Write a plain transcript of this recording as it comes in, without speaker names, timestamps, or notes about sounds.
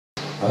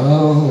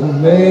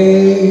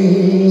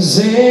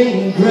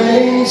Amazing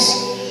grace,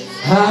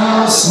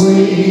 how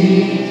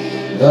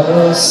sweet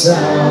the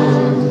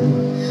sound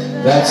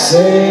that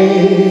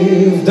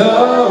saved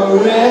a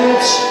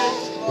wretch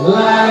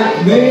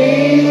like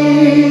me.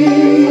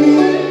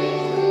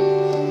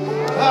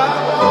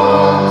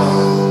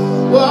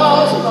 I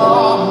was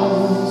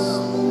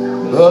lost,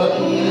 but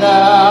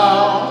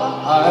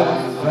now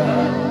I'm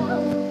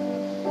found.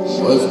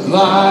 Was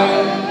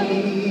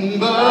blind,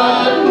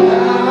 but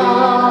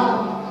now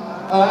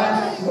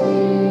I see.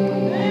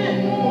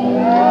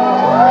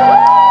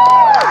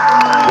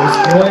 His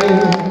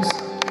grace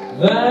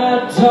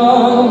that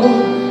taught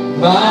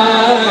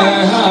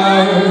my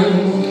heart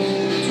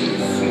to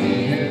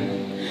fear,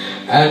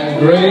 and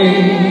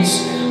grace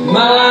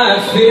my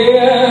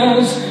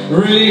fears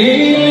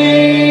released.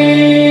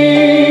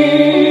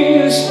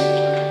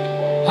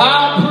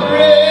 How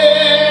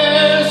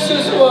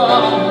precious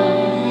one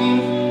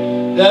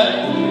that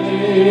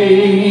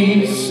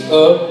grace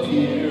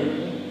appeared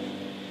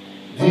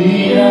the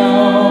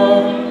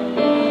hour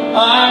I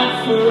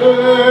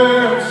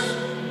first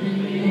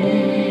believed.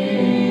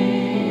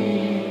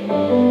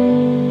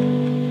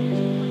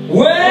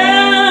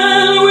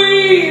 When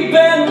we've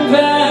been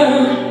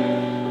there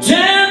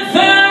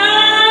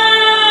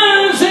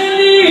 10,000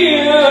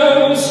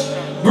 years,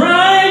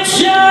 bright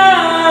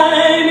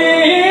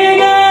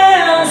shining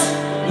as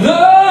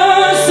the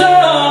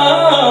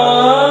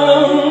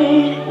sun,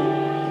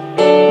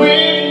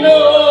 with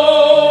no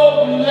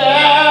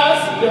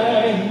last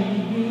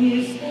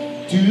days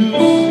to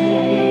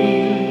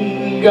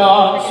sing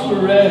God's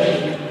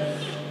praise,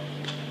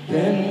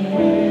 then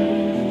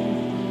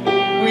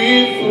we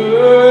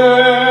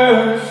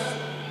first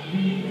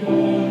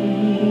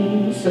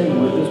begun. Sing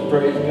with us,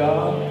 praise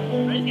God.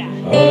 Praise God.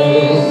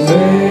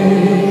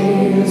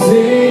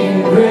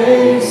 Amazing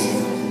grace,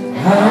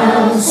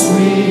 how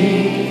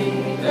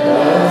sweet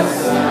the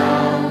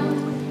sound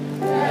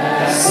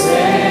that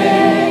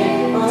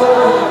saved a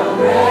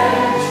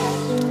wretch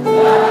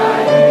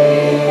like me.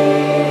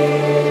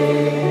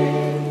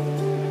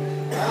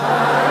 I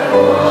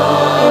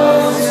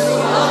was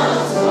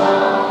once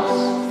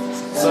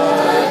lost,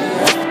 but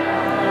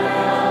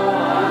now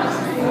I'm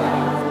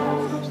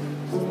found.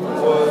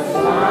 Was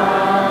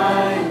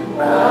blind,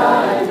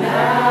 but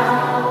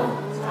now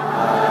I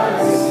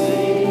see.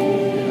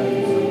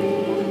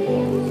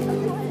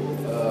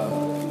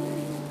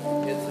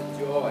 It's a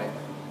joy.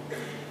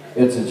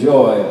 It's a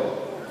joy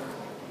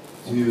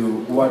to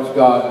watch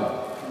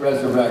God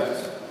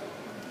resurrect,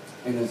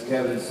 and as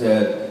Kevin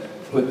said,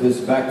 put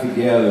this back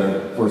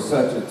together for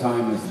such a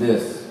time as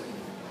this.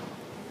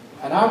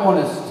 And I want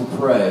us to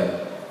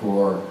pray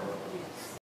for